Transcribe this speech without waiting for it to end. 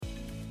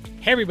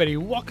Hey everybody,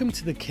 welcome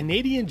to the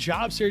Canadian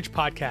Job Search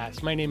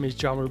Podcast. My name is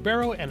John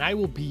Ribeiro and I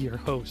will be your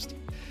host.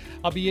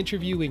 I'll be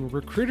interviewing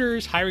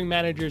recruiters, hiring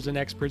managers, and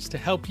experts to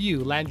help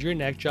you land your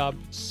next job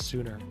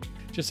sooner.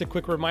 Just a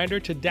quick reminder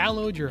to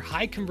download your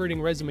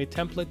high-converting resume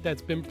template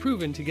that's been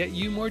proven to get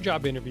you more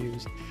job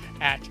interviews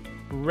at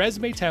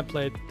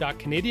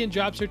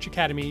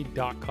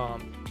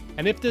resumetemplate.canadianjobsearchacademy.com.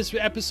 And if this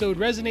episode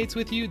resonates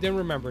with you, then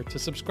remember to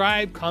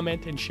subscribe,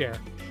 comment, and share.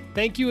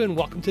 Thank you and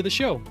welcome to the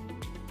show.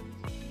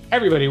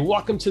 Everybody,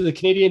 welcome to the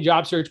Canadian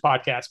Job Search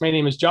Podcast. My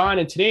name is John,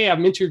 and today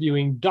I'm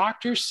interviewing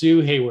Dr.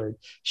 Sue Hayward.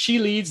 She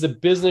leads the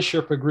Business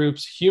Sherpa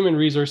Group's Human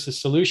Resources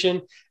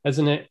Solution is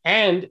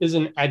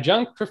an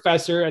adjunct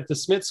professor at the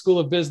Smith School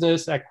of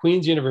Business at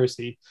Queen's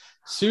University.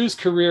 Sue's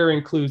career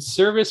includes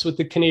service with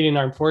the Canadian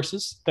Armed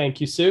Forces, thank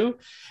you, Sue,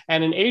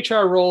 and in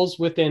HR roles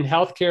within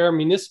healthcare,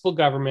 municipal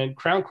government,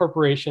 crown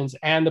corporations,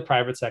 and the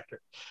private sector.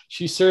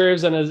 She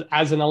serves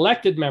as an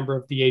elected member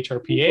of the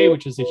HRPA,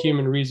 which is the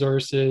Human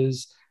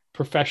Resources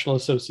Professional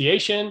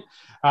Association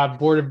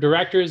board of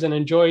directors, and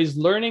enjoys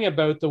learning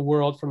about the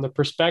world from the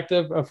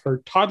perspective of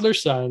her toddler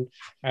son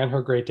and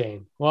her Great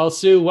Dane. Well,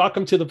 Sue,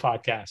 welcome to the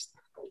podcast.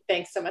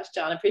 Thanks so much,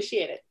 John.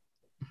 Appreciate it.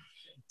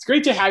 It's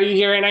great to have you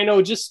here. And I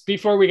know just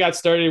before we got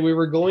started, we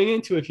were going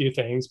into a few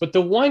things, but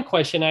the one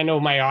question I know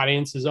my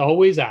audience is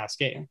always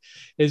asking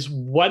is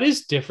what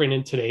is different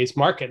in today's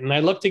market? And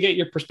I'd love to get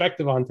your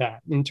perspective on that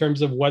in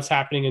terms of what's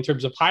happening in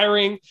terms of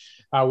hiring,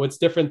 what's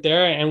different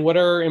there, and what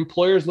are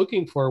employers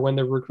looking for when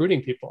they're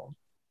recruiting people?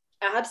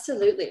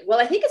 Absolutely. Well,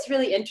 I think it's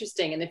really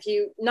interesting. And if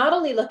you not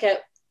only look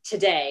at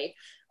today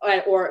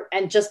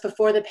and just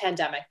before the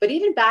pandemic, but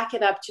even back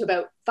it up to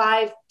about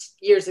 5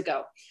 years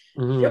ago,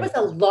 there was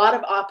a lot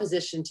of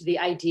opposition to the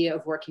idea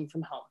of working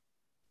from home,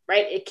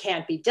 right? It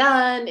can't be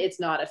done. It's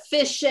not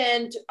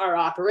efficient. Our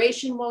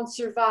operation won't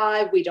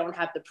survive. We don't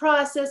have the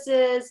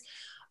processes.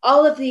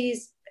 All of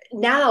these,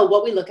 now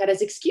what we look at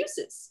as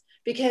excuses,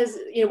 because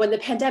when the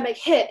pandemic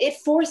hit, it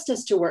forced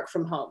us to work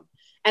from home.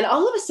 And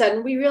all of a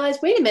sudden we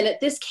realized, wait a minute,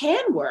 this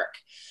can work.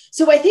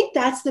 So I think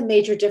that's the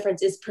major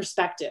difference is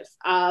perspective.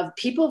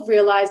 People have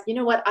realized, you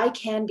know what, I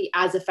can be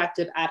as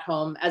effective at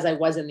home as I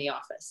was in the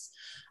office.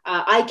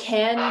 I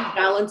can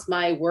balance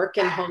my work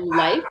and home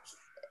life.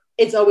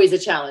 It's always a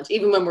challenge,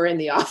 even when we're in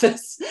the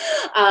office.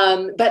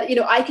 But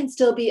I can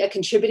still be a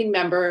contributing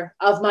member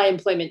of my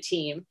employment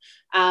team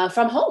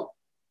from home,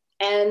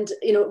 and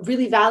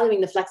really valuing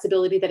the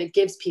flexibility that it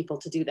gives people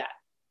to do that.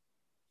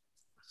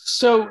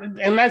 So,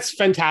 and that's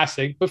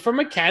fantastic. But from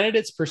a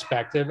candidate's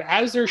perspective,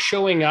 as they're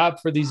showing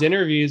up for these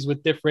interviews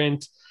with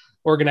different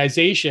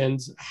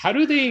organizations, how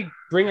do they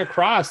bring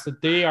across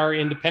that they are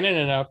independent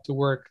enough to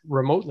work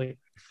remotely?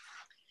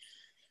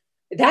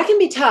 That can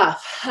be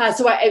tough.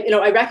 So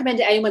I recommend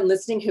to anyone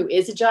listening who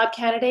is a job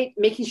candidate,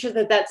 making sure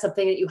that that's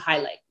something that you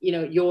highlight,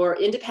 your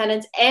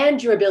independence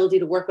and your ability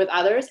to work with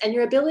others, and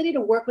your ability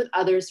to work with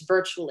others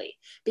virtually,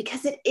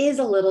 because it is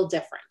a little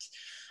different.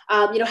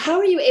 How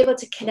are you able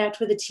to connect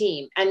with a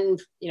team?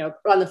 And,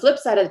 on the flip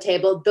side of the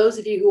table, those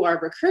of you who are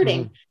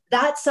recruiting,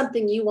 that's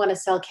something you want to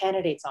sell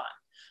candidates on.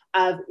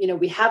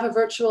 We have a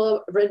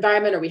virtual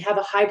environment or we have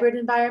a hybrid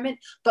environment,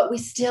 but we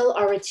still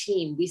are a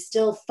team. We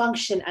still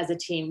function as a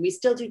team. We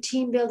still do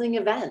team building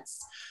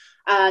events.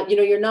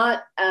 You're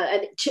not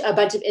a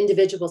bunch of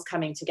individuals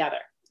coming together.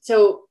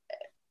 So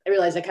I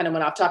realize I kind of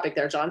went off topic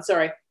there, John.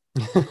 Sorry.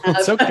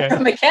 It's okay.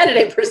 From a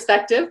candidate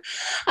perspective,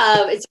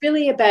 it's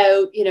really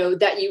about,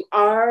 that you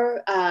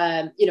are,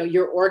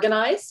 you're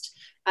organized,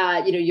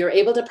 you're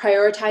able to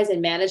prioritize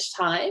and manage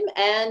time,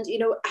 and,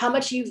 how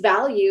much you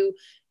value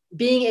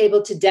being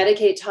able to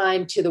dedicate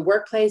time to the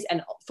workplace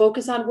and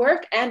focus on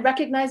work, and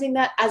recognizing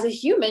that as a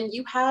human,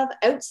 you have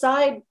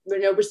outside,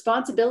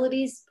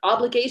 responsibilities,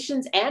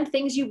 obligations, and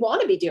things you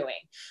want to be doing,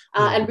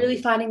 and really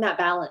finding that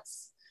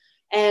balance.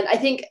 And I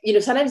think,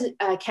 sometimes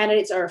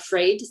candidates are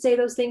afraid to say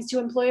those things to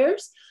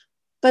employers,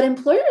 but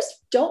employers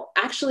don't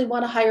actually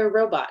want to hire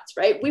robots,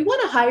 right? We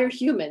want to hire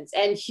humans,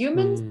 and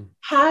humans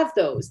have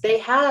those. They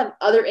have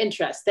other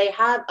interests. They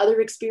have other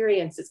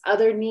experiences,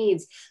 other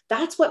needs.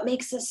 That's what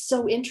makes us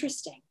so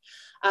interesting.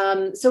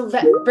 So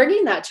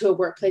bringing that to a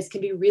workplace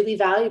can be really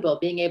valuable,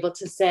 being able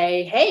to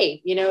say,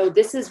 hey,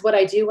 this is what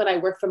I do when I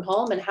work from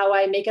home and how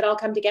I make it all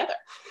come together.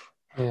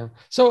 Yeah.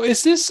 So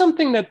is this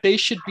something that they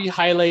should be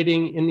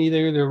highlighting in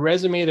either their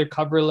resume, their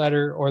cover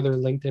letter, or their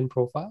LinkedIn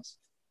profiles?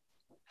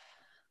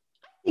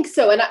 I think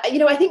so. And,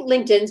 I think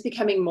LinkedIn's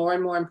becoming more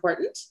and more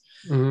important.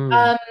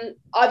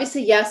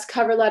 Obviously, yes,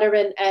 cover letter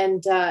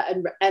and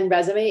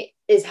resume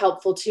is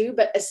helpful too,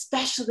 but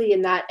especially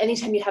in that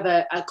anytime you have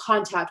a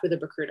contact with a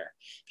recruiter,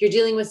 if you're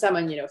dealing with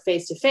someone,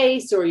 face to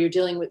face, or you're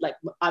dealing with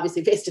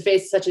obviously face to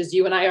face, such as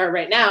you and I are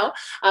right now,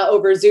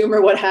 over Zoom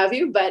or what have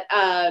you, but,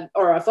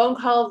 or a phone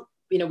call,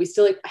 we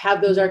still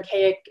have those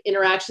archaic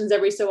interactions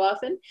every so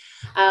often,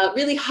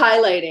 really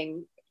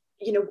highlighting,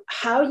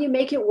 how you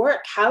make it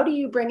work. How do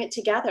you bring it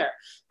together?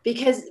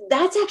 Because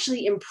that's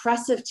actually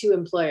impressive to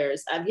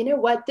employers.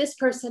 This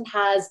person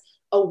has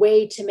a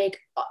way to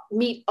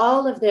meet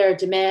all of their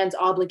demands,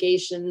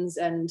 obligations,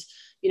 and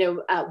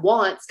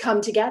wants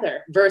come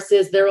together,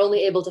 versus they're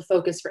only able to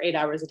focus for 8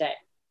 hours a day.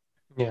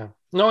 Yeah,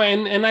 no,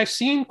 and I've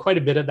seen quite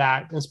a bit of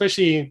that,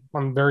 especially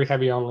I'm very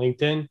heavy on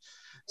LinkedIn.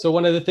 So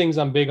one of the things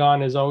I'm big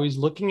on is always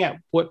looking at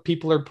what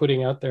people are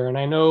putting out there. And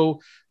I know,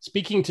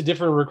 speaking to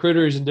different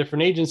recruiters and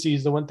different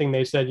agencies, the one thing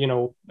they said,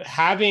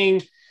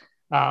 having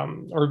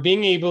or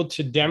being able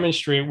to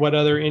demonstrate what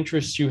other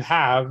interests you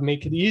have,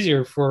 make it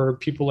easier for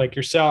people like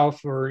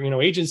yourself or,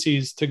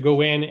 agencies to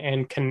go in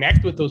and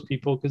connect with those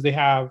people because they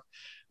have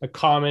a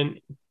common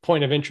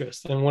point of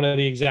interest. And one of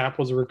the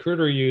examples a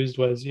recruiter used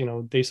was,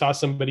 they saw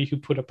somebody who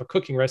put up a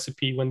cooking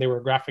recipe when they were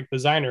a graphic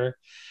designer,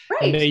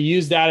 right, and they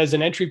used that as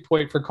an entry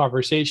point for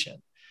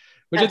conversation,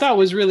 which I thought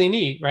was really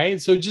neat,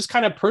 right? So just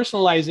kind of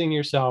personalizing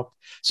yourself.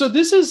 So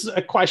this is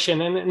a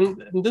question,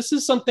 and this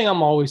is something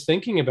I'm always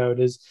thinking about,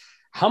 is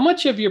how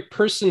much of your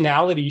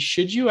personality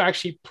should you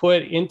actually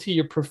put into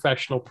your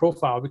professional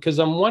profile? Because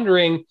I'm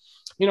wondering,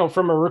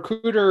 from a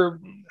recruiter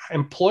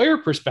employer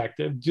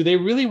perspective, do they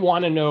really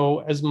want to know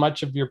as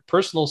much of your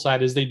personal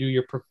side as they do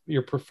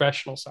your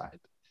professional side?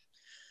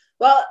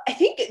 Well, I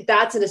think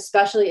that's an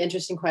especially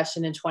interesting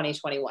question in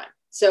 2021.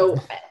 So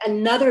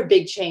another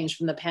big change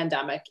from the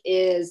pandemic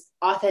is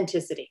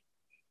authenticity,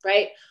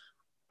 right?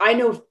 I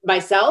know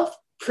myself,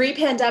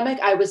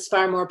 pre-pandemic, I was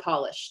far more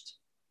polished,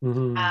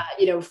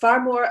 far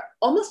more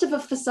almost of a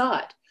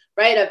facade,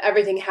 right? Of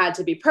everything had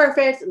to be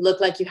perfect, look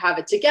like you have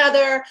it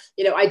together.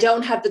 I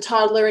don't have the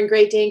toddler and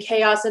Great Dane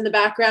chaos in the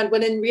background,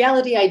 when in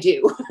reality I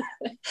do.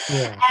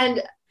 Yeah.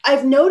 And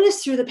I've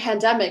noticed through the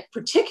pandemic,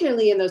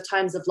 particularly in those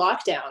times of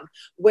lockdown,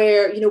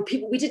 where,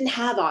 we didn't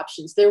have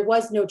options. There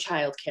was no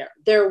childcare.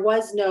 There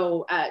was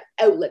no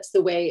outlets.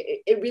 The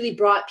way it really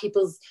brought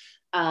people's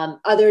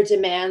other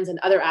demands and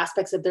other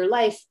aspects of their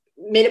life,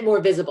 made it more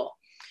visible.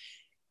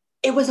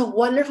 It was a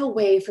wonderful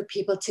way for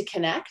people to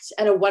connect,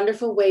 and a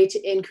wonderful way to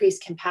increase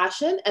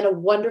compassion, and a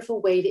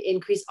wonderful way to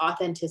increase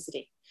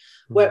authenticity,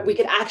 where we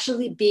could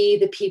actually be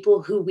the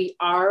people who we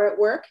are at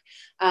work,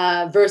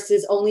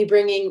 versus only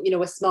bringing,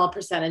 a small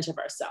percentage of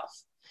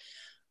ourselves.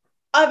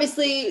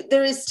 Obviously,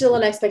 there is still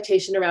an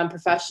expectation around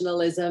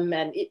professionalism,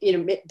 and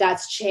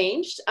that's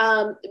changed.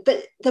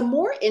 But the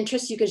more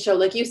interest you can show,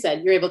 like you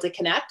said, you're able to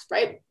connect,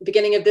 right?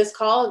 Beginning of this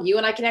call, you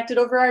and I connected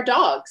over our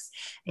dogs.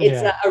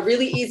 It's a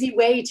really easy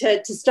way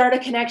to start a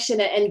connection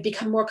and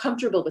become more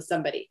comfortable with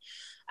somebody.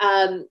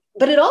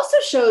 But it also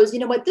shows,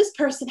 this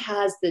person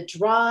has the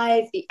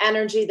drive, the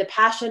energy, the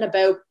passion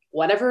about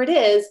whatever it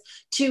is,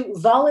 to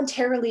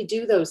voluntarily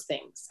do those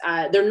things.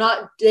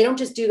 They don't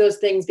just do those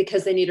things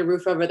because they need a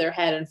roof over their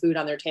head and food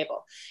on their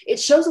table. It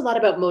shows a lot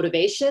about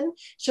motivation,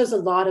 shows a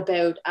lot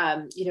about,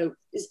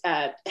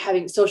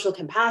 having social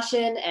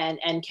compassion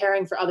and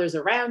caring for others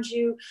around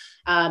you.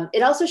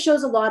 It also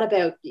shows a lot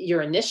about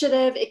your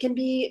initiative. It can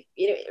be,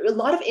 a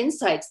lot of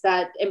insights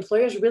that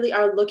employers really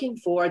are looking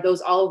for,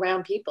 those all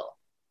around people.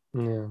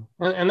 Yeah.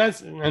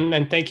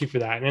 And thank you for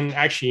that. And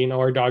actually,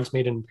 our dogs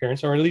made an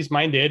appearance, or at least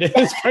mine did,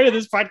 as part of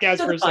this podcast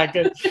for a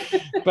second.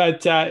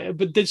 But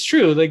that's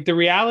true. Like, the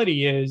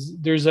reality is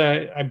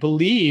I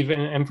believe,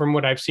 and from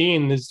what I've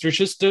seen, there's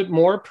just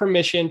more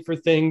permission for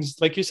things,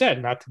 like you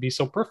said, not to be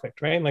so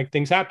perfect, right? Like,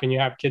 things happen. You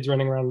have kids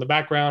running around in the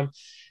background.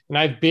 And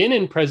I've been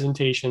in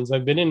presentations,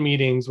 I've been in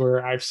meetings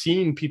where I've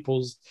seen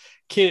people's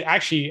kid.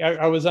 Actually,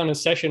 I was on a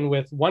session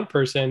with one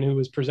person who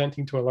was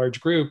presenting to a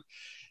large group,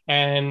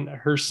 and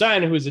her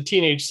son, who was a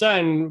teenage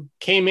son,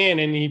 came in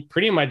and he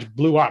pretty much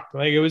blew up.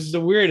 Like, it was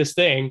the weirdest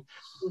thing.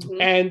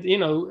 Mm-hmm.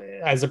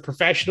 And, as a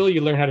professional,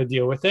 you learn how to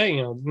deal with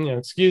it,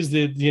 excuse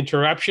the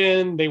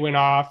interruption. They went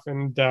off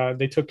and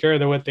they took care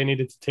of what they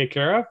needed to take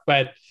care of.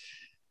 But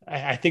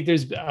I think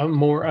there's a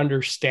more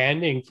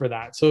understanding for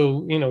that.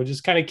 So,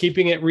 just kind of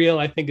keeping it real,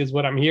 I think, is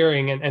what I'm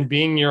hearing, and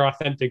being your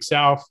authentic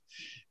self,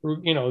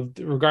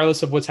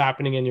 regardless of what's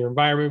happening in your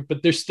environment.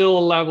 But there's still a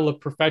level of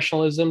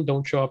professionalism.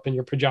 Don't show up in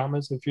your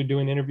pajamas if you're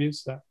doing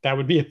interviews. That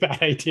would be a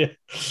bad idea.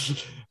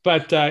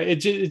 But it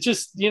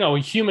just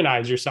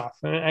humanize yourself.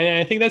 And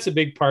I think that's a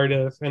big part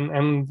of,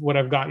 and what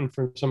I've gotten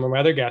from some of my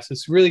other guests,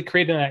 is really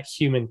creating that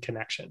human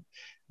connection.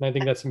 And I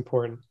think that's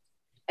important.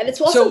 And it's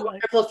also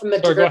wonderful from a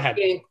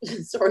diversity.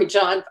 Sorry,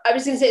 John. I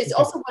was going to say, it's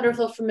also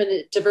wonderful from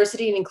a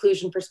diversity and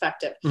inclusion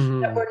perspective,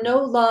 that we're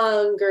no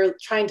longer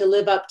trying to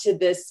live up to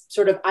this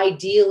sort of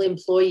ideal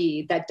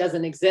employee that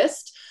doesn't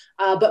exist.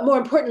 But more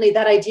importantly,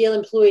 that ideal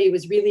employee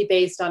was really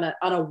based on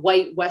a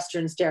white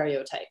Western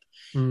stereotype.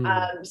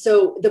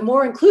 So the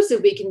more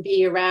inclusive we can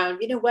be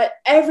around,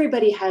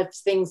 everybody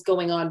has things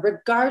going on,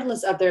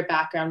 regardless of their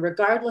background,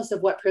 regardless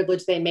of what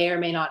privilege they may or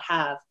may not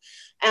have.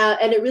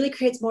 And it really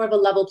creates more of a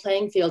level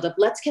playing field of,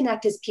 let's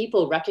connect as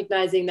people,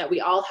 recognizing that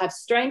we all have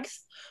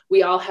strengths,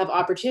 we all have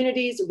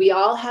opportunities, we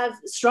all have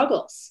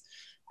struggles,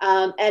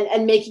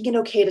 and making it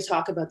okay to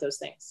talk about those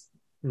things.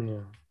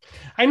 Yeah.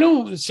 I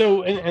know.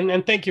 So,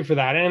 and thank you for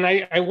that. And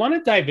I want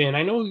to dive in.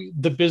 I know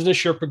the Business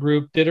Sherpa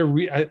Group did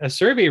a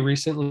survey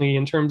recently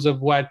in terms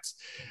of what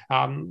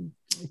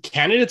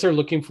candidates are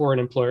looking for in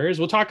employers.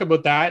 We'll talk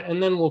about that.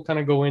 And then we'll kind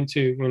of go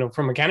into,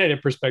 from a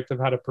candidate perspective,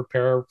 how to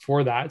prepare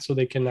for that so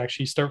they can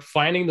actually start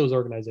finding those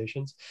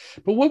organizations.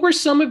 But what were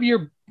some of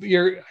your,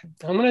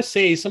 I'm going to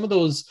say some of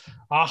those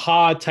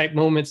aha type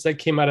moments that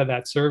came out of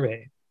that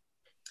survey?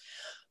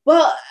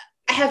 Well,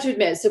 I have to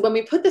admit, so when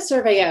we put the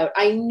survey out,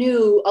 I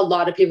knew a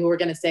lot of people were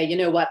going to say, you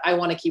know what, I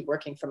want to keep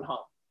working from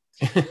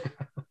home.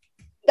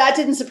 That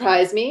didn't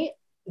surprise me.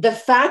 The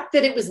fact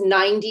that it was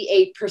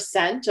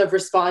 98% of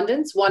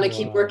respondents want to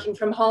keep working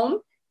from home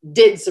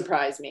did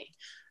surprise me.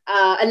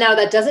 And now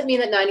that doesn't mean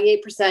that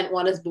 98%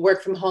 want to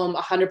work from home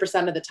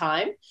 100% of the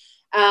time.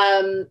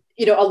 A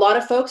lot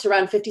of folks,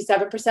 around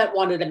 57%,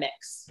 wanted a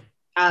mix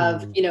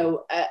of,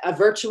 a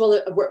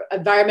virtual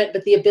environment,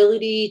 but the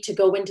ability to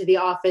go into the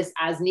office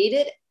as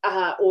needed,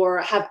 or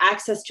have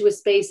access to a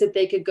space that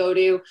they could go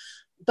to.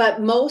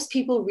 But most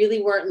people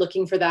really weren't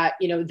looking for that,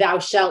 thou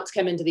shalt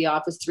come into the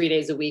office 3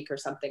 days a week or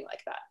something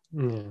like that.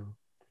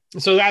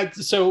 Yeah.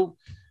 So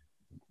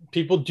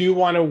people do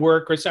want to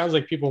work, or it sounds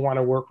like people want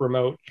to work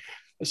remote.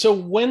 So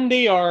when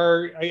they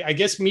are, I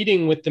guess,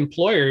 meeting with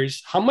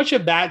employers, how much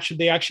of that should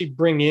they actually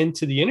bring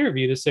into the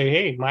interview to say,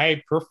 hey,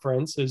 my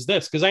preference is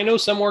this? Because I know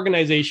some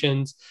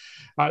organizations,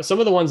 some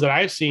of the ones that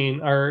I've seen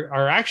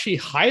are actually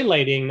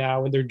highlighting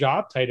now in their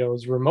job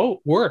titles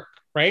remote work.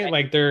 Right?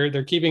 Like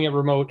they're keeping it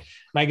remote.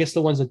 And I guess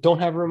the ones that don't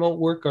have remote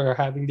work are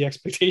having the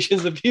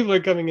expectations that people are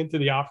coming into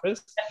the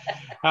office.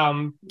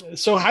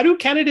 So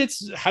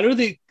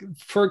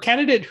for a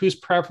candidate whose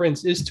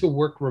preference is to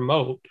work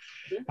remote,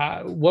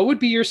 what would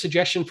be your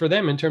suggestion for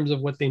them in terms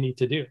of what they need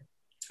to do?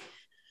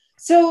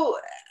 So,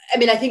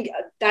 I think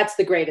that's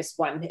the greatest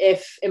one.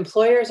 If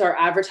employers are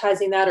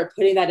advertising that or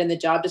putting that in the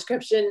job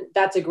description,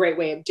 that's a great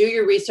way. Do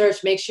your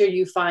research, make sure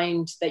you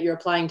find that you're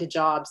applying to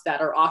jobs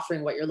that are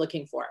offering what you're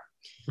looking for.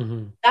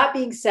 Mm-hmm. That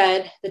being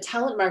said, the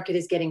talent market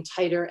is getting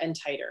tighter and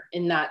tighter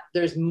in that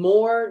there's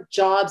more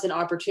jobs and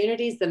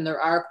opportunities than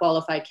there are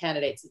qualified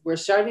candidates. We're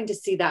starting to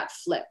see that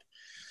flip.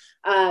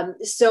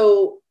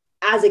 So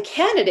as a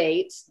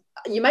candidate,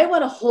 you might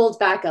want to hold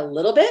back a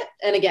little bit.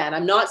 And again,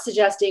 I'm not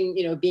suggesting,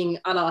 being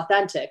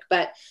unauthentic,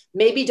 but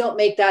maybe don't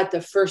make that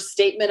the first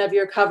statement of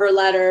your cover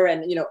letter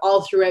and,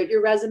 all throughout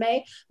your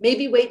resume.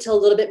 Maybe wait till a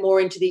little bit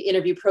more into the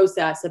interview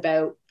process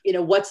about,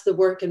 what's the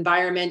work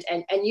environment,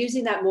 and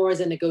using that more as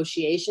a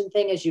negotiation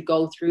thing as you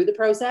go through the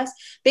process.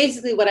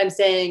 Basically, what I'm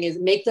saying is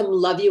make them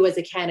love you as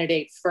a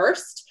candidate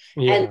first,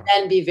 and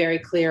then be very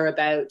clear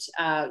about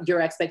your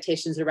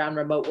expectations around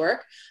remote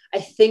work. I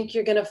think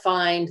you're going to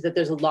find that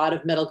there's a lot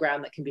of middle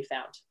ground that can be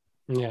found.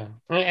 Yeah.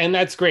 And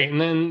that's great.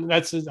 And then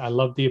I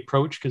love the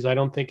approach, because I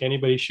don't think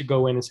anybody should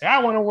go in and say,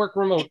 I want to work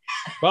remote.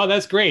 Well,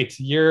 that's great.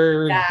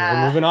 You're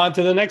moving on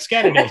to the next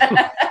candidate.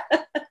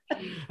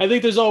 I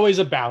think there's always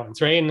a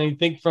balance, right? And I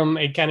think from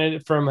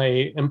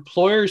a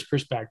employer's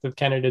perspective,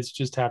 candidates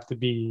just have to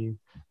be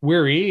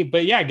weary,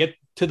 but get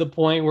to the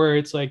point where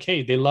it's like,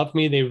 hey, they love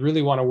me. They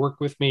really want to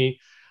work with me.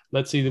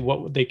 Let's see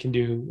what they can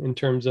do in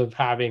terms of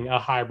having a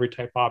hybrid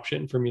type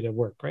option for me to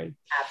work, right?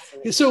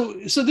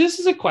 Absolutely. So this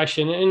is a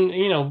question,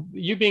 and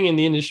you being in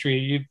the industry,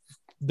 you've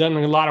done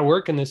a lot of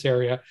work in this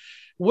area.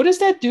 What does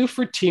that do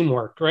for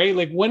teamwork, right?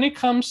 Like when it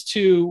comes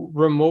to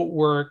remote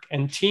work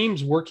and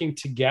teams working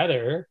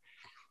together,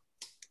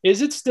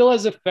 is it still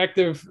as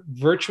effective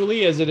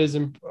virtually as it is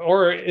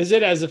or is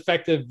it as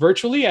effective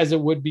virtually as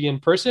it would be in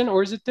person,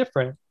 or is it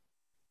different?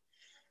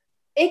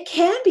 It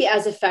can be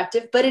as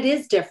effective, but it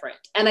is different.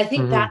 And I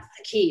think that's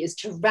the key, is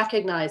to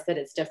recognize that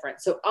it's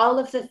different. So all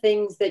of the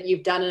things that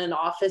you've done in an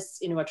office,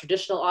 a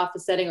traditional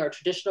office setting or a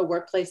traditional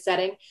workplace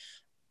setting,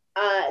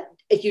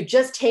 if you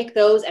just take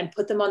those and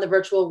put them on the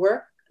virtual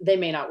work, they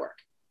may not work.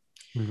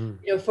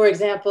 Mm-hmm. For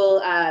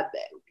example,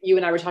 you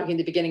and I were talking at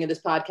the beginning of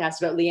this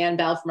podcast about Leanne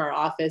Bell from our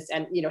office,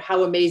 and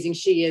how amazing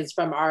she is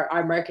from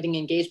our marketing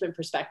engagement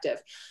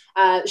perspective.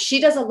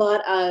 She does a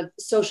lot of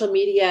social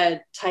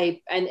media type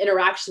and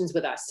interactions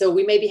with us. So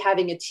we may be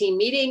having a team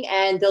meeting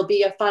and there'll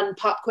be a fun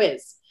pop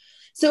quiz.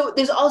 So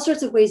there's all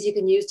sorts of ways you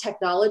can use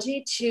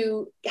technology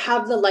to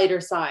have the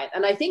lighter side.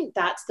 And I think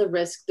that's the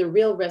risk, the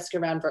real risk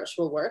around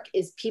virtual work,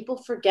 is people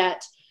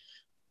forget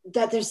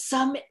that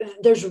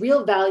there's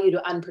real value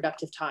to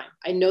unproductive time.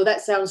 I know that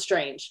sounds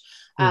strange,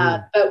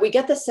 but we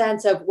get the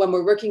sense of when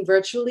we're working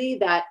virtually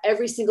that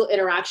every single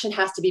interaction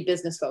has to be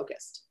business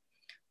focused.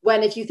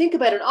 When if you think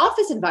about an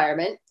office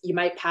environment, you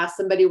might pass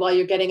somebody while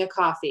you're getting a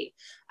coffee.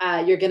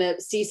 You're going to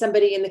see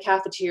somebody in the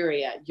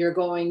cafeteria. You're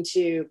going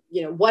to,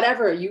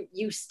 whatever,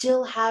 you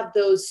still have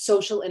those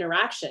social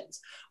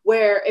interactions,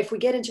 where if we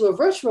get into a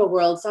virtual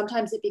world,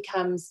 sometimes it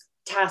becomes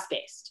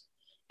task-based.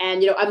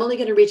 And, I'm only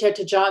going to reach out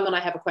to John when I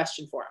have a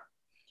question for him.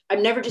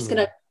 I'm never just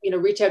going to,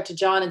 reach out to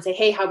John and say,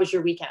 hey, how was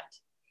your weekend?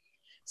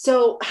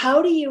 So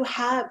how do you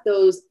have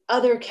those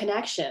other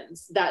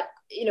connections that,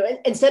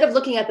 instead of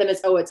looking at them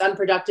as, oh, it's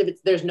unproductive,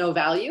 there's no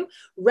value,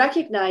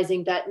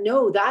 recognizing that,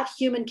 no, that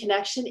human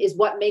connection is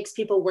what makes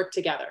people work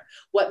together,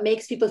 what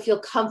makes people feel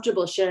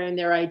comfortable sharing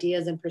their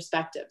ideas and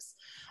perspectives.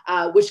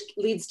 which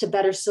leads to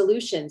better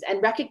solutions,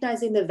 and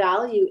recognizing the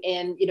value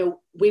in,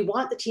 we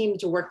want the team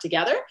to work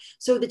together.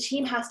 So the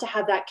team has to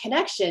have that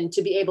connection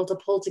to be able to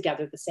pull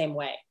together the same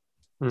way.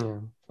 Yeah.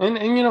 And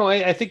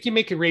I think you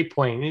make a great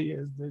point.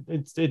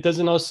 It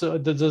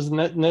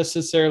doesn't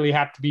necessarily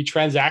have to be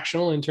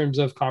transactional in terms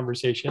of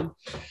conversation.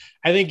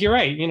 I think you're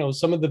right.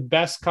 Some of the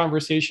best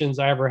conversations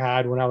I ever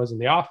had when I was in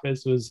the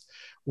office was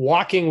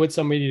walking with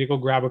somebody to go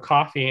grab a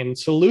coffee and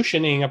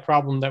solutioning a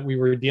problem that we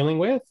were dealing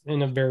with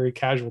in a very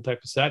casual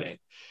type of setting.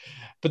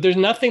 But there's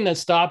nothing that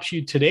stops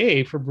you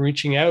today from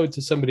reaching out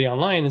to somebody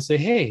online and say,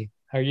 hey,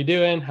 how are you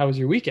doing? How was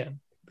your weekend?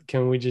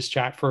 Can we just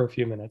chat for a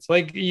few minutes?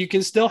 Like, you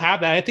can still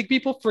have that. I think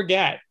people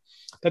forget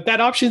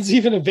that option's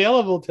even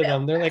available to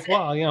them. They're like,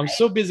 well, I'm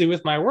so busy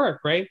with my work,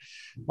 right?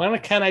 Why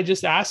can't I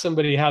just ask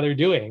somebody how they're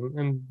doing?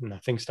 And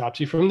nothing stops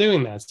you from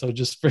doing that. So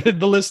just for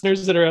the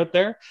listeners that are out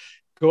there,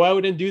 go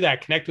out and do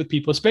that. Connect with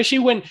people, especially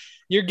when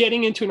you're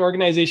getting into an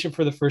organization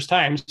for the first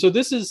time. So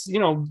this is,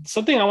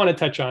 something I want to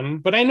touch on,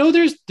 but I know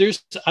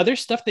there's other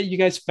stuff that you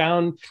guys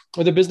found,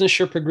 or the Business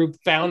Sherpa Group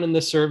found in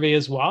the survey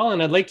as well.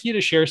 And I'd like you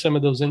to share some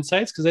of those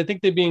insights, because I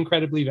think they'd be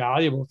incredibly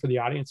valuable for the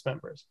audience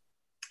members.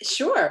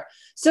 Sure.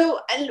 So,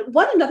 and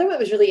another one that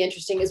was really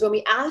interesting is when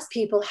we asked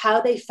people how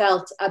they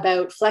felt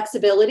about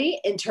flexibility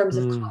in terms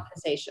of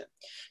compensation.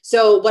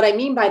 So what I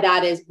mean by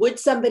that is, would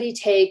somebody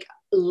take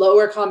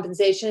lower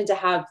compensation to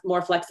have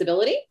more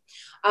flexibility?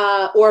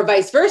 Or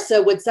vice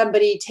versa, would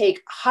somebody take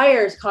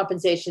higher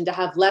compensation to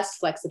have less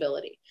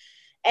flexibility?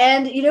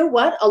 And you know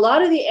what? A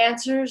lot of the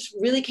answers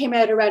really came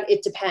out around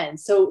it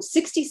depends. So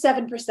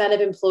 67%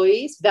 of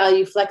employees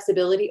value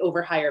flexibility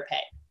over higher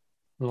pay.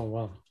 Oh,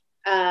 wow.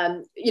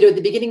 At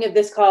the beginning of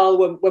this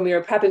call, when we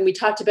were prepping, we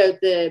talked about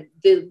the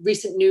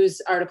recent news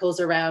articles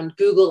around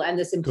Google and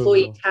this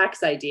employee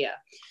tax idea.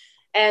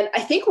 And I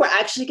think we're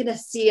actually going to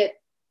see it,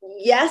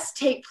 yes,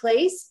 take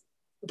place,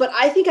 but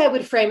I think I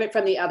would frame it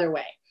from the other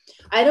way.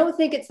 I don't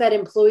think it's that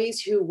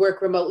employees who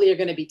work remotely are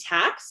going to be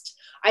taxed.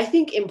 I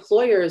think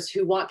employers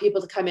who want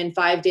people to come in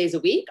 5 days a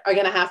week are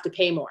going to have to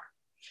pay more.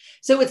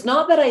 So it's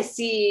not that I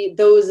see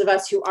those of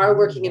us who are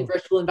working in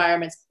virtual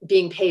environments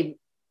being paid,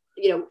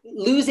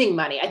 losing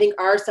money. I think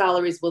our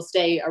salaries will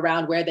stay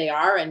around where they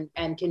are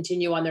and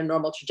continue on their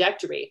normal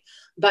trajectory.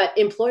 But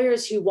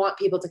employers who want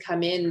people to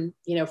come in,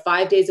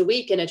 5 days a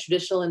week in a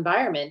traditional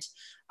environment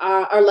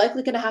are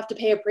likely going to have to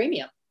pay a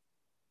premium.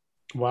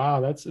 Wow,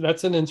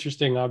 that's an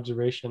interesting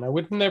observation. I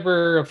would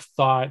never have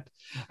thought.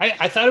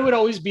 I thought it would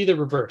always be the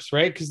reverse,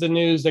 right? Because the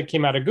news that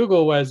came out of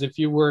Google was, if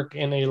you work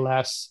in a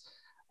less,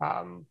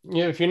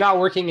 if you're not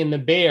working in the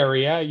Bay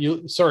Area,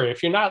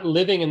 if you're not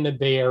living in the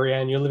Bay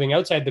Area and you're living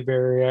outside the Bay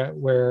Area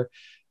where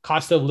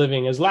cost of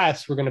living is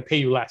less, we're going to pay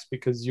you less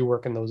because you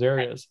work in those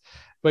areas.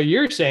 But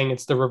you're saying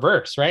it's the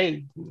reverse,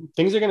 right?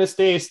 Things are going to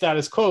stay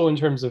status quo in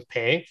terms of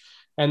pay.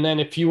 And then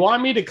if you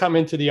want me to come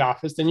into the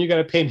office, then you got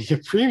to pay me a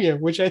premium,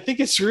 which I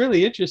think is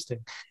really interesting.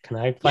 Can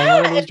I find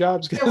one of those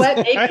jobs? You know what?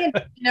 Maybe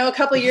in a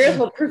couple of years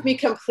will prove me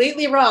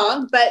completely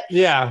wrong. But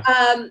yeah,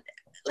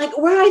 like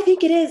where I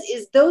think it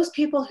is those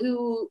people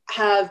who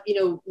have,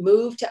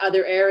 moved to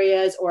other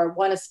areas or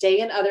want to stay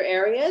in other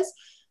areas.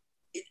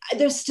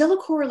 There's still a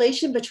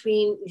correlation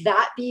between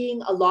that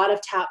being a lot of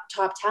top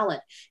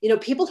talent.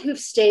 People who've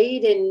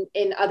stayed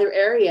in other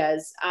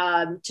areas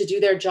to do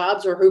their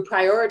jobs, or who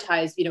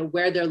prioritize,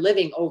 where they're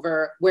living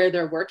over where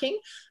they're working,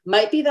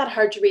 might be that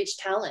hard to reach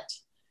talent.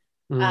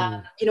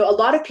 A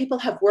lot of people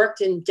have worked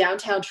in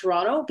downtown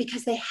Toronto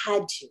because they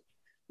had to,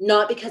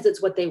 not because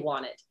it's what they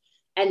wanted.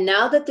 And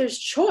now that there's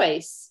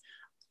choice,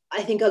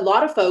 I think a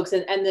lot of folks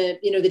and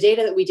the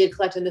data that we did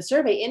collect in the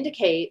survey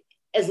indicate,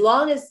 as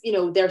long as,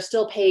 they're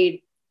still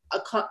paid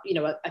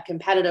a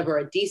competitive or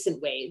a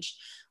decent wage,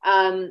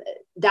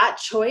 that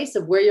choice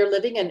of where you're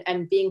living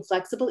and being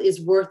flexible is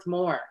worth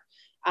more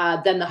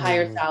than the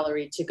higher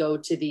salary to go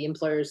to the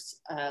employer's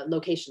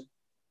location.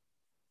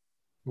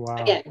 Wow.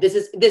 Again, this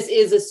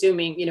is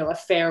assuming, a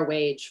fair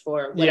wage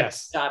for what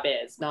the job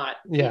is, not.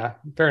 Yeah,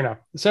 fair enough.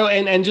 So,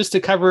 and just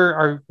to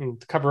cover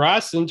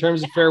us in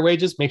terms of fair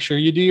wages, make sure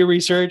you do your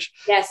research.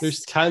 Yes.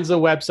 There's tons of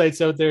websites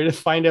out there to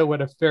find out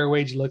what a fair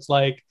wage looks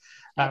like.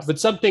 But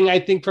something I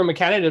think from a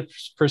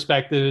candidate's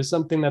perspective is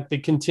something that they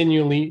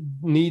continually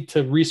need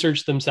to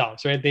research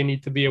themselves, right? They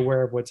need to be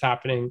aware of what's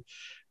happening.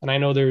 And I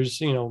know there's,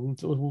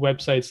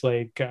 websites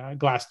like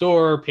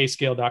Glassdoor,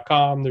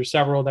 payscale.com. There's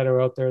several that are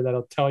out there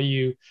that'll tell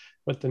you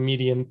what the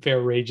median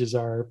fair wages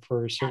are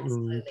for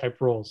certain type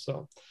roles.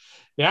 So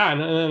yeah,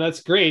 and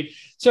that's great.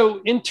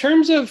 So in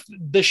terms of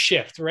the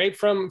shift, right,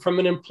 from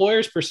an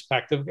employer's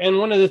perspective, and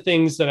one of the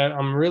things that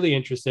I'm really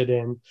interested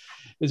in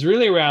is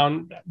really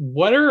around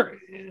what are,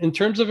 in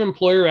terms of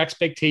employer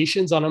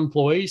expectations on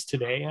employees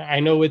today. I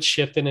know it's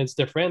shifted and it's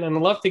different, and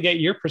I'd love to get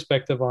your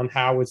perspective on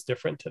how it's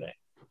different today.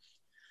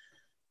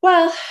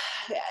 Well,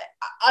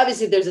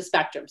 obviously there's a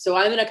spectrum. So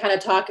I'm going to kind of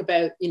talk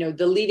about,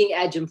 the leading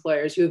edge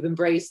employers who have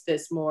embraced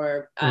this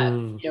more,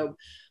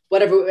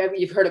 whatever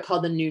you've heard it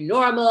called the new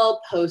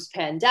normal,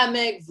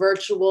 post-pandemic,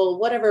 virtual,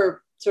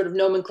 whatever sort of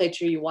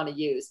nomenclature you want to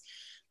use.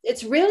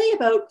 It's really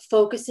about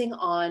focusing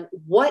on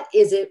what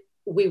is it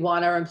we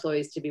want our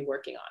employees to be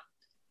working on,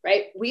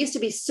 right? We used to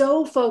be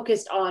so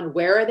focused on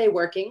where are they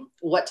working,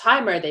 what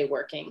time are they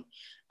working,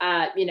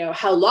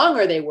 how long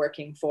are they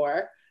working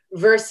for,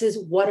 versus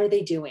what are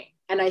they doing.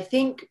 And I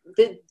think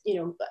that,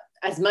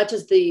 as much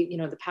as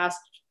the past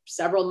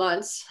several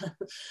months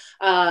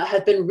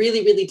have been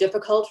really, really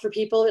difficult for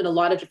people in a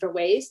lot of different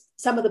ways,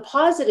 some of the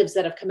positives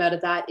that have come out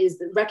of that is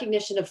the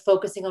recognition of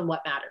focusing on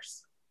what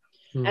matters.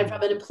 And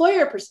from an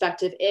employer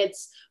perspective,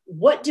 it's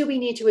what do we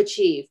need to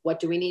achieve?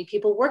 What do we need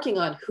people working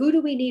on? Who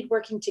do we need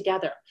working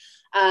together?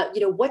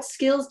 What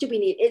skills do we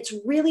need?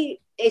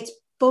 It's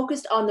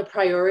focused on the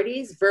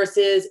priorities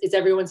versus is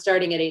everyone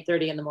starting at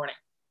 8:30 in the morning?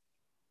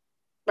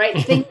 Right?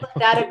 Things like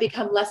that have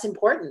become less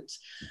important.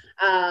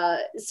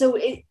 So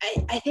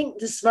I think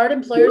the smart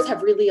employers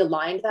have really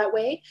aligned that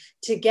way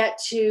to get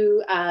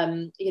to,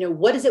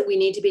 what is it we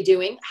need to be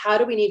doing? How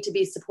do we need to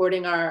be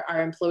supporting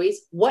our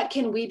employees? What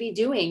can we be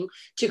doing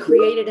to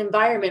create an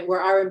environment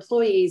where our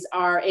employees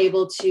are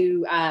able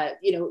to,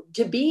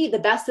 to be the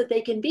best that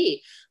they can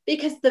be?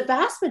 Because the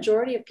vast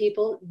majority of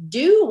people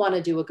do want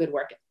to do a good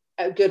work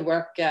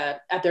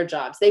at their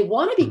jobs. They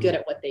want to be good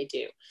at what they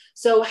do.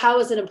 So how,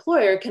 as an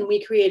employer, can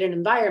we create an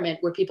environment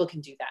where people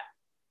can do that?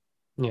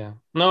 Yeah,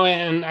 no.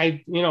 And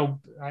I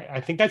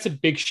think that's a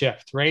big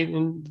shift, right?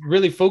 And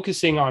really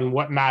focusing on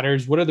what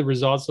matters. What are the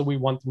results that we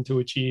want them to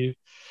achieve?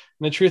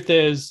 And the truth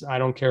is, I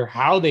don't care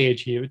how they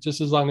achieve it,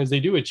 just as long as they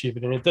do achieve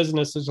it. And it doesn't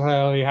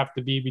necessarily have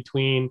to be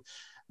between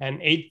an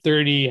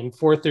 8:30 and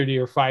 4:30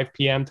 or 5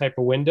 p.m. type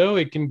of window.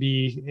 It can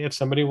be if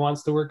somebody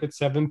wants to work at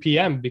 7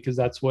 p.m. because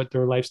that's what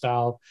their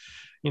lifestyle,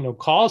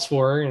 calls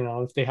for.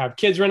 If they have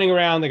kids running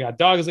around, they got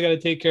dogs they got to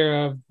take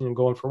care of,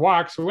 going for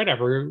walks or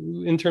whatever,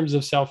 in terms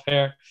of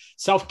self-care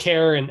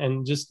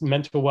and just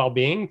mental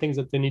well-being, things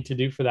that they need to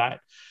do for that.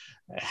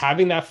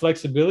 Having that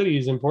flexibility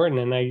is important.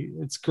 And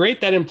it's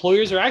great that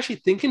employers are actually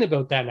thinking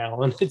about that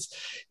now. And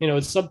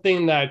it's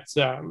something that,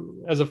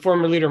 as a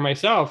former leader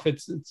myself,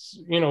 it's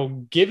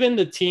giving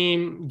a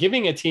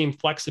team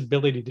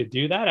flexibility to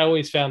do that. I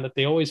always found that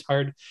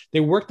they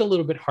worked a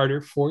little bit harder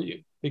for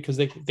you because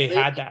they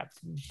had that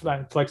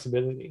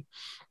flexibility.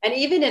 And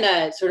even in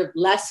a sort of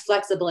less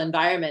flexible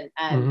environment,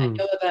 and I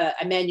know of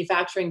a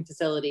manufacturing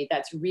facility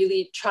that's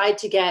really tried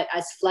to get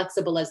as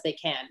flexible as they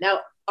can. Now,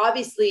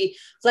 obviously,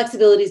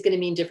 flexibility is going to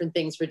mean different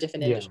things for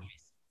different industries.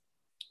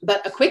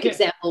 But a quick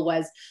example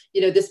was,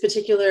 this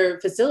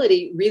particular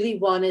facility really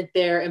wanted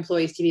their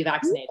employees to be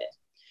vaccinated.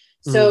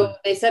 So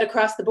they said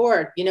across the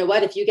board, you know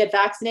what, if you get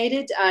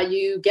vaccinated,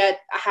 you get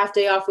a half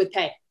day off with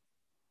pay.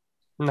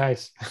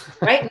 Nice.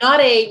 Right? Not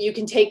you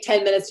can take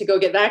 10 minutes to go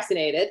get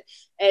vaccinated.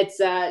 It's,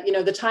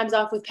 the time's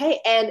off with pay.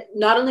 And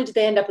not only did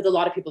they end up with a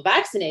lot of people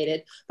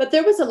vaccinated, but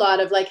there was a lot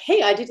of like,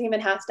 hey, I didn't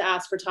even have to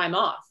ask for time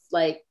off.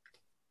 Like,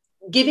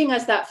 giving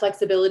us that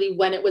flexibility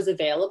when it was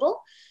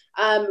available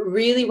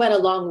really went a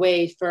long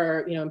way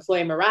for,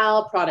 employee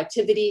morale,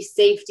 productivity,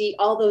 safety,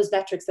 all those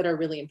metrics that are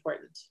really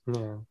important.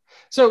 Yeah.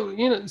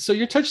 So, so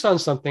you touched on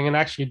something, and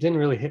actually it didn't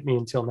really hit me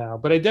until now,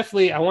 but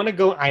I want to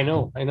go. I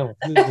know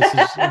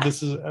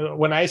this is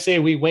when I say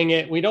we wing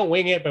it, we don't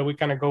wing it, but we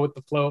kind of go with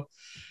the flow.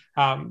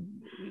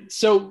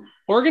 So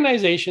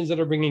organizations that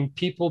are bringing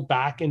people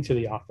back into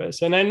the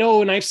office, and I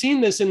know, and I've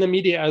seen this in the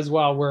media as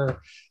well,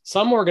 where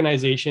some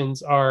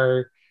organizations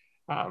are,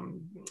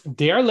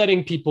 they are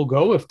letting people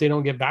go if they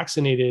don't get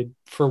vaccinated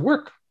for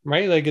work,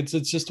 right? Like it's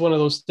just one of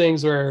those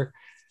things where,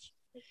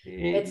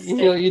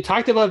 you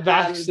talked about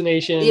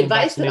vaccination. The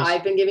advice that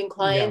I've been giving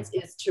clients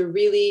is to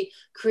really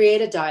create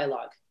a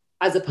dialogue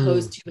as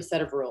opposed to a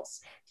set of rules.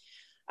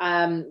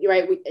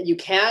 Right? You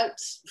can't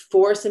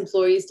force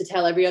employees to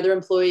tell every other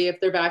employee if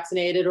they're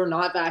vaccinated or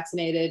not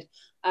vaccinated.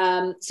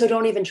 So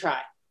don't even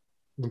try.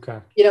 Okay.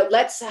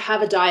 Let's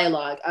have a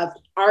dialogue of,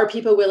 are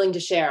people willing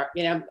to share?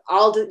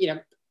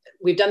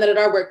 We've done that at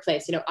our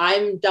workplace.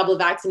 I'm double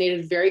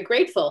vaccinated, very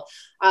grateful.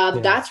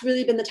 That's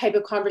really been the type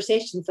of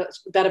conversations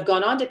that have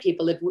gone on to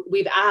people. If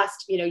we've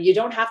asked, you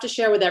don't have to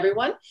share with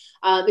everyone.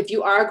 If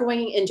you are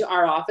going into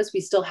our office, we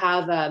still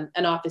have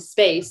an office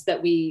space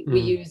that we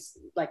use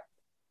like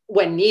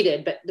when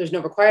needed, but there's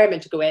no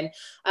requirement to go in.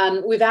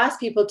 We've asked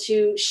people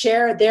to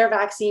share their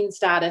vaccine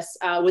status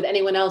with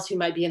anyone else who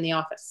might be in the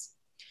office.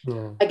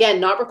 Again,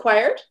 not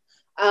required,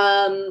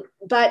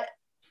 but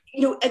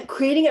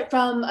creating it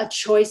from a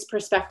choice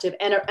perspective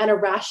and a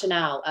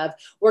rationale of,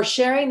 we're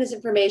sharing this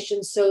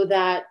information so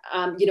that,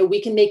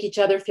 we can make each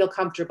other feel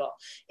comfortable.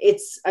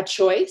 It's a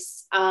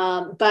choice,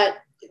 but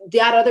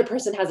that other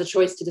person has a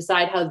choice to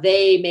decide how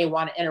they may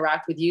want to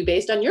interact with you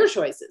based on your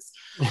choices.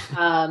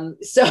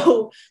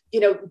 So,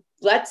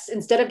 let's,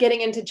 instead of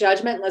getting into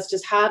judgment, let's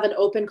just have an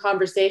open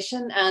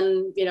conversation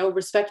and,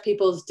 respect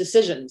people's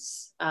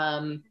decisions.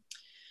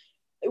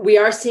 We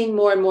are seeing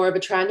more and more of a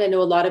trend. I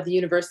know a lot of the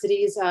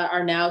universities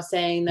are now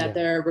saying that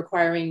they're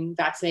requiring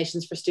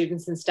vaccinations for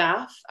students and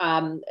staff.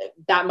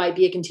 That might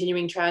be a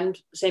continuing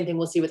trend. Same thing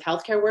we'll see with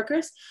healthcare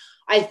workers.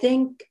 I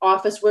think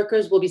office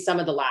workers will be some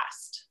of the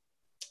last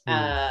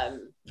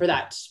for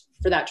that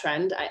for that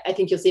trend. I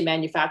think you'll see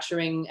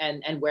manufacturing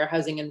and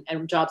warehousing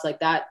and jobs like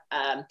that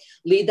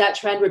lead that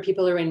trend, where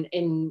people are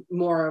in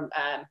more,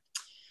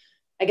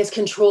 I guess,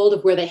 controlled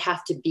of where they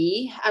have to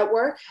be at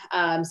work.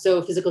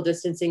 So physical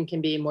distancing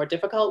can be more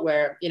difficult,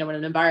 where, in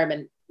an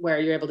environment where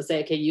you're able to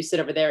say, okay, you sit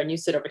over there and you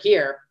sit over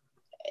here,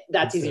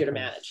 that's easier to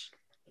manage.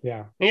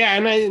 Yeah. Yeah.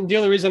 And the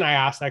only reason I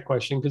asked that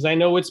question, because I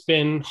know it's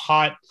been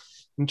hot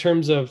in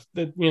terms of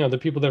the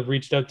people that have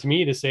reached out to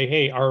me to say,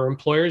 hey, are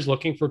employers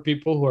looking for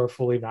people who are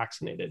fully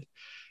vaccinated?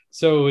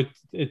 So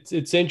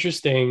it's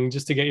interesting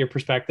just to get your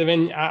perspective.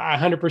 And I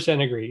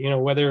 100% agree,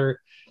 whether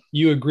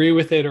you agree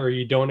with it or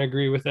you don't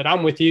agree with it.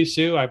 I'm with you,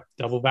 Sue. I'm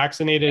double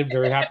vaccinated,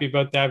 very happy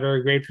about that.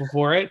 Very grateful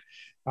for it.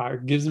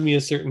 It gives me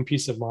a certain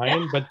peace of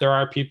mind, but there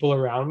are people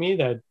around me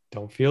that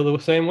don't feel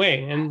the same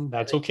way, and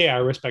that's okay. I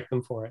respect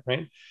them for it.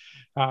 Right.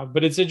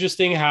 But it's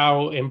interesting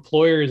how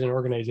employers and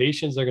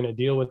organizations are going to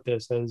deal with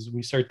this as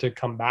we start to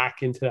come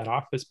back into that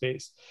office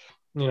space,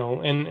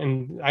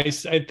 and I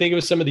think it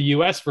was some of the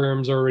US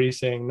firms already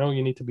saying, no,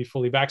 you need to be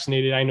fully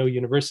vaccinated. I know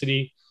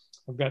university,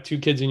 I've got 2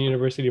 kids in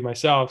university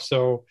myself.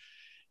 So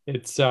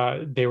it's,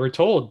 they were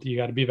told you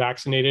got to be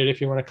vaccinated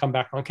if you want to come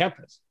back on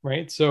campus.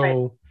 Right. So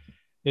right.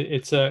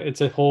 It's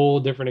a whole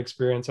different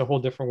experience, a whole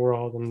different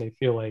world. And they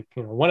feel like,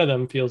 one of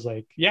them feels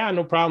like, yeah,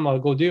 no problem, I'll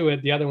go do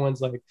it. The other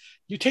one's like,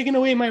 you're taking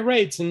away my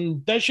rights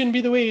and that shouldn't be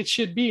the way it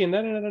should be. And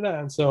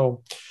And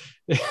so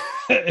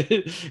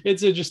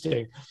it's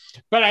interesting,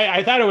 but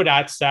I thought I would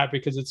ask that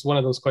because it's one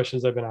of those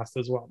questions I've been asked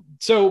as well.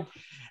 So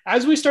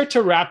as we start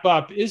to wrap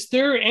up, is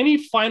there any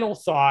final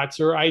thoughts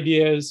or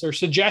ideas or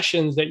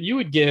suggestions that you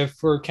would give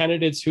for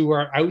candidates who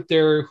are out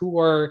there, who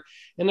are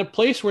in a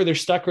place where they're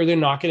stuck or they're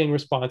not getting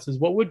responses?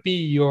 What would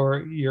be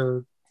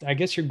your I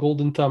guess your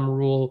golden thumb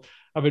rule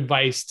of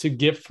advice to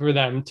give for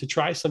them to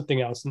try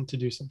something else and to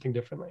do something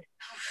differently?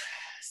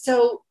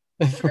 So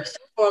first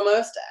and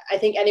foremost, I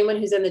think anyone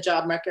who's in the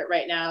job market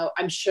right now,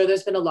 I'm sure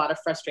there's been a lot of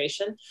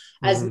frustration,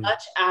 as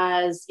much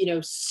as,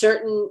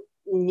 certain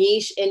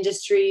niche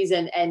industries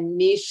and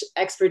niche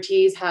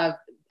expertise have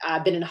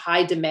been in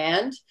high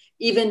demand,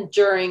 even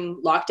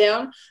during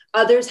lockdown.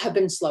 Others have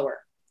been slower.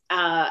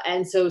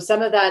 And so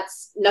some of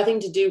that's nothing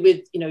to do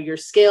with, your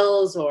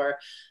skills or,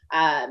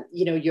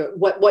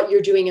 what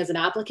you're doing as an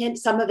applicant.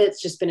 Some of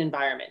it's just been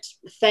environment.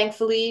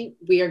 Thankfully,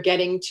 we are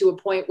getting to a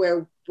point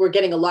where we're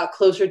getting a lot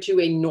closer to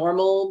a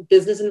normal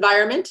business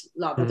environment.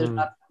 Not that there's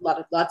not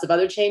lots of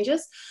other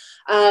changes.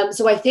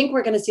 So I think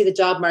we're going to see the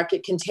job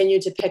market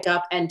continue to pick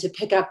up and to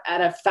pick up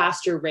at a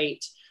faster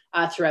rate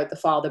throughout the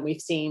fall than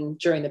we've seen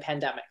during the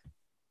pandemic.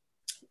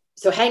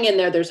 So hang in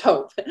there, there's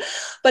hope.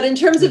 But in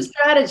terms of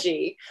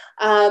strategy,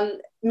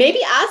 maybe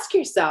ask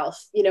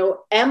yourself,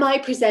 am I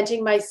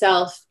presenting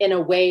myself in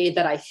a way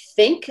that I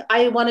think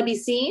I want to be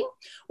seen?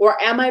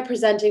 Or am I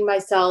presenting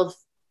myself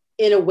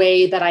in a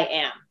way that I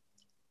am?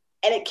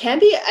 And it can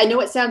be, I know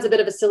it sounds a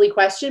bit of a silly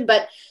question,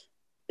 but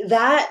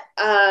that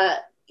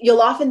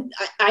you'll often,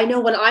 I know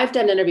when I've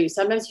done interviews,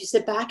 sometimes you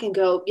sit back and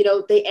go,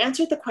 they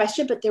answered the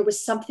question, but there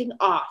was something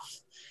off.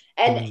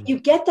 And you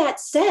get that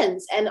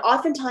sense. And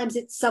oftentimes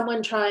it's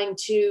someone trying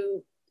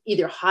to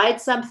either hide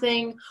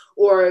something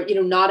or,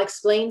 not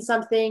explain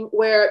something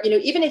where,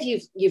 even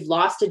if you've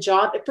lost a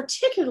job,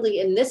 particularly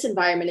in this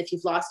environment, if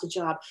you've lost a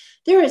job,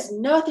 there is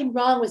nothing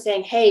wrong with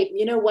saying, hey,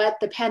 you know what,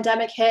 the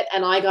pandemic hit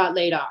and I got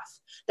laid off.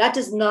 That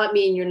does not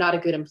mean you're not a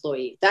good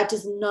employee. That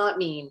does not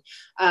mean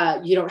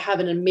you don't have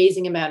an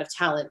amazing amount of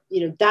talent.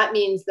 That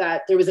means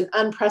that there was an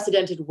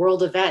unprecedented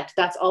world event.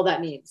 That's all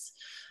that means.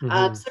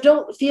 So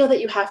don't feel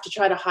that you have to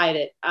try to hide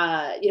it.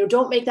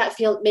 Don't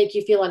make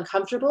you feel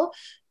uncomfortable.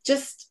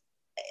 Just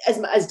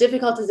as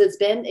difficult as it's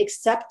been,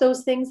 accept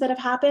those things that have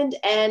happened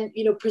and,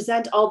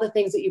 present all the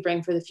things that you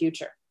bring for the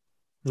future.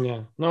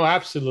 Yeah, no,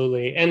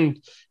 absolutely.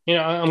 And,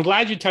 I'm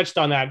glad you touched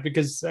on that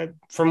because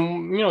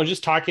from,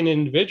 just talking to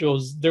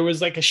individuals, there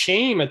was like a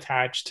shame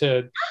attached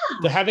to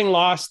having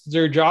lost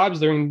their jobs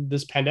during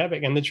this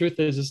pandemic. And the truth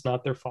is, it's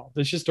not their fault.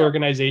 It's just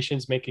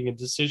organizations making a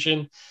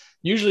decision,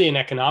 usually an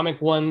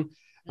economic one,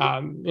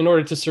 in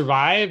order to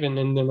survive and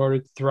in order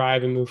to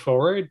thrive and move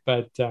forward.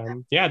 But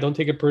don't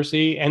take it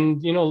personally.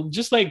 And,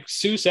 just like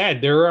Sue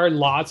said, there are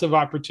lots of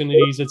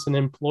opportunities. It's an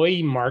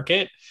employee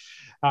market.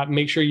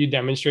 Make sure you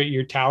demonstrate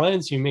your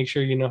talents. You make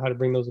sure you know how to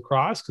bring those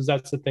across, because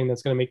that's the thing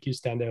that's going to make you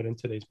stand out in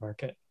today's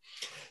market.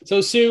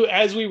 So Sue,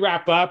 as we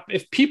wrap up,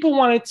 if people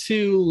wanted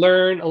to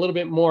learn a little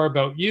bit more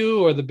about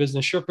you or the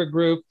Business Sherpa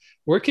Group,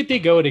 where could they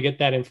go to get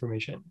that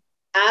information?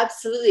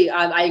 Absolutely.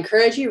 I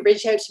encourage you to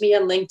reach out to me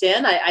on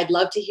LinkedIn. I'd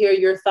love to hear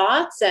your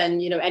thoughts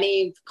and,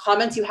 any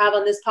comments you have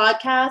on this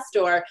podcast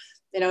or,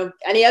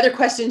 any other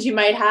questions you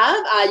might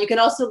have. You can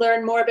also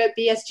learn more about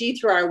BSG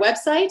through our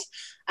website.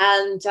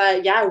 And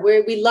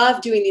we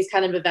love doing these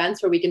kind of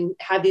events where we can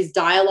have these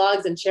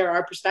dialogues and share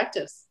our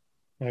perspectives.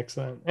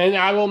 Excellent. And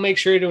I will make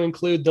sure to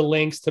include the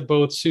links to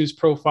both Sue's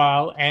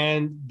profile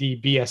and the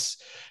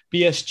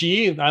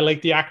BSG. I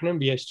like the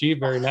acronym BSG.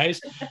 Very nice.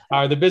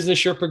 The Business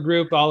Sherpa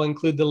Group. I'll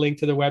include the link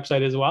to the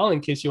website as well in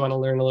case you want to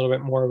learn a little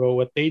bit more about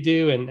what they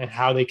do and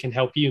how they can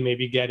help you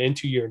maybe get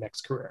into your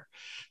next career.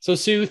 So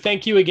Sue,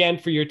 thank you again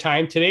for your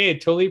time today. I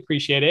totally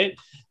appreciate it.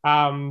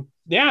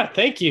 Yeah,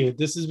 thank you.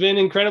 This has been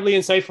incredibly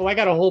insightful. I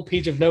got a whole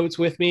page of notes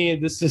with me.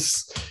 This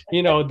is,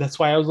 that's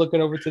why I was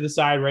looking over to the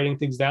side, writing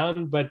things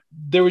down, but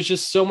there was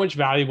just so much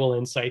valuable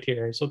insight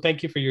here. So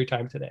thank you for your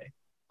time today.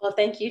 Well,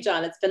 thank you,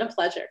 John. It's been a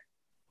pleasure.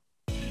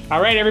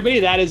 All right, everybody,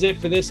 that is it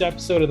for this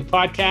episode of the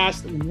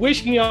podcast.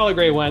 Wishing you all a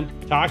great one.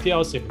 Talk to you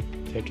all soon.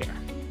 Take care.